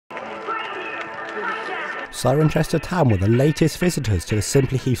Cirencester Town were the latest visitors to the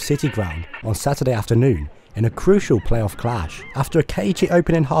Simply Heath City ground on Saturday afternoon in a crucial playoff clash. After a cagey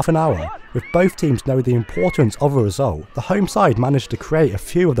opening half an hour, with both teams knowing the importance of a result, the home side managed to create a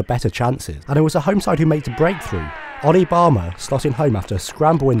few of the better chances, and it was the home side who made the breakthrough, Ollie Barmer slotting home after a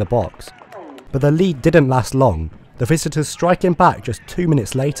scramble in the box. But the lead didn't last long, the visitors striking back just 2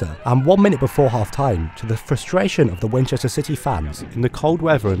 minutes later, and 1 minute before half time, to the frustration of the Winchester City fans. In the cold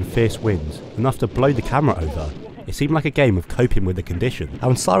weather and fierce winds, enough to blow the camera over, it seemed like a game of coping with the conditions,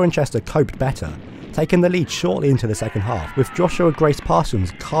 and Cirencester coped better, taking the lead shortly into the second half, with Joshua Grace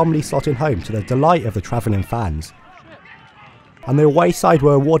Parsons calmly slotting home to the delight of the travelling fans. And the away side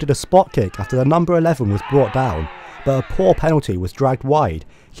were awarded a spot kick after the number 11 was brought down, but a poor penalty was dragged wide,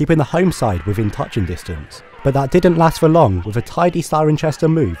 keeping the home side within touching distance. But that didn't last for long, with a tidy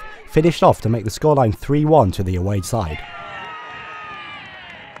Cirencester move finished off to make the scoreline 3-1 to the away side.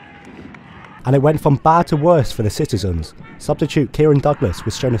 And it went from bad to worse for the citizens. Substitute Kieran Douglas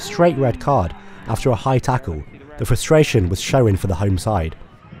was shown a straight red card after a high tackle. The frustration was showing for the home side.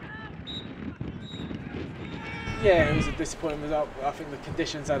 Yeah, it was a disappointing result. I think the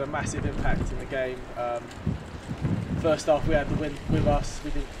conditions had a massive impact in the game. First half we had the wind with us, we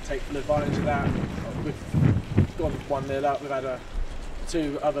didn't take full advantage of that. We've gone 1-0 up, we've had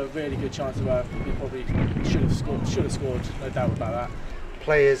two other really good chances where we probably should have scored, no doubt about that.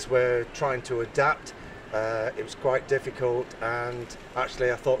 Players were trying to adapt, it was quite difficult, and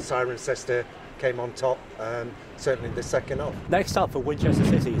actually I thought Cirencester came on top, certainly in the second half. Next up for Winchester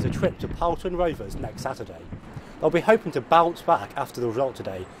City is a trip to Poulton Rovers next Saturday. They'll be hoping to bounce back after the result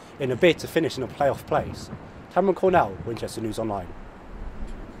today in a bid to finish in a playoff place. Cameron Cornell, Winchester News Online.